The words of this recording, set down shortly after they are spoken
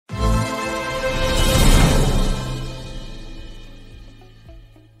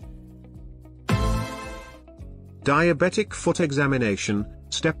Diabetic Foot Examination,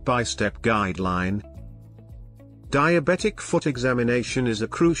 Step-by-Step Guideline. Diabetic foot examination is a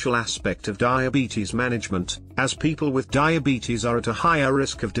crucial aspect of diabetes management, as people with diabetes are at a higher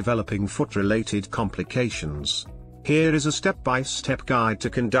risk of developing foot-related complications. Here is a step-by-step guide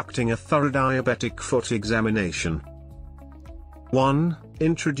to conducting a thorough diabetic foot examination. 1.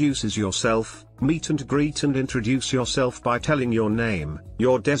 Introduces yourself. Meet and greet and introduce yourself by telling your name,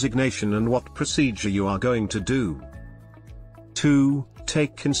 your designation and what procedure you are going to do. 2.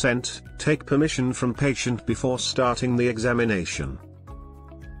 Take consent. Take permission from patient before starting the examination.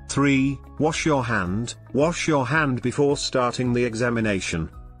 3. Wash your hand. Wash your hand before starting the examination.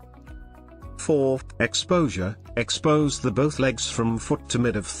 4. Exposure. Expose the both legs from foot to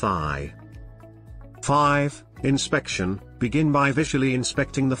mid of thigh. 5. Inspection. Begin by visually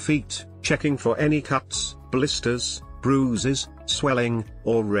inspecting the feet, checking for any cuts, blisters, bruises, swelling,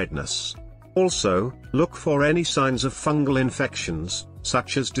 or redness. Also, look for any signs of fungal infections,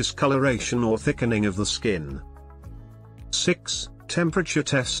 such as discoloration or thickening of the skin. 6. Temperature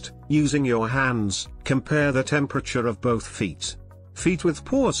test. Using your hands, compare the temperature of both feet. Feet with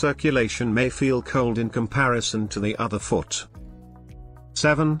poor circulation may feel cold in comparison to the other foot.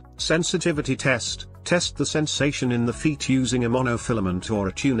 7. Sensitivity test. Test the sensation in the feet using a monofilament or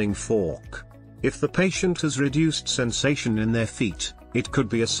a tuning fork. If the patient has reduced sensation in their feet, it could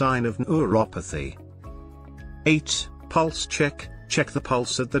be a sign of neuropathy. 8. Pulse check. Check the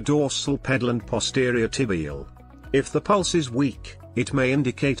pulse at the dorsal pedal and posterior tibial. If the pulse is weak, it may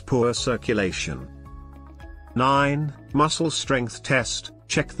indicate poor circulation. 9. Muscle strength test.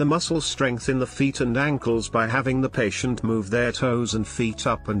 Check the muscle strength in the feet and ankles by having the patient move their toes and feet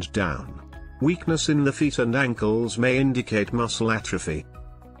up and down. Weakness in the feet and ankles may indicate muscle atrophy.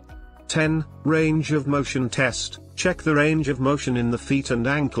 10. Range of motion test. Check the range of motion in the feet and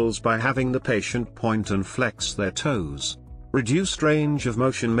ankles by having the patient point and flex their toes. Reduced range of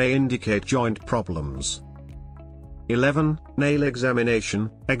motion may indicate joint problems. 11. Nail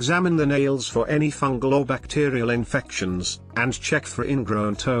examination. Examine the nails for any fungal or bacterial infections, and check for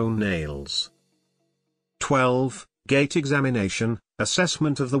ingrown toenails. 12. Gait examination.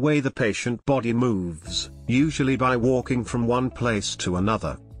 Assessment of the way the patient body moves, usually by walking from one place to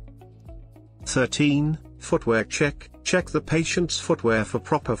another. 13. Footwear check. Check the patient's footwear for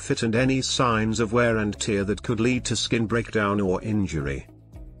proper fit and any signs of wear and tear that could lead to skin breakdown or injury.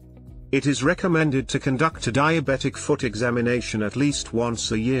 It is recommended to conduct a diabetic foot examination at least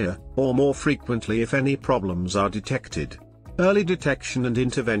once a year, or more frequently if any problems are detected. Early detection and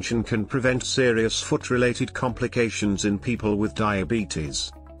intervention can prevent serious foot-related complications in people with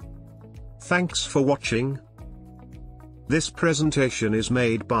diabetes. Thanks for watching. This presentation is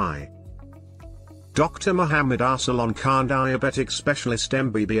made by Dr. Muhammad Asalam Khan, Diabetic Specialist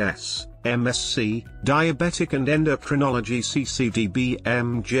MBBS, MSc, Diabetic and Endocrinology CCDB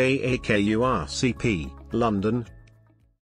MJAKURCP, London,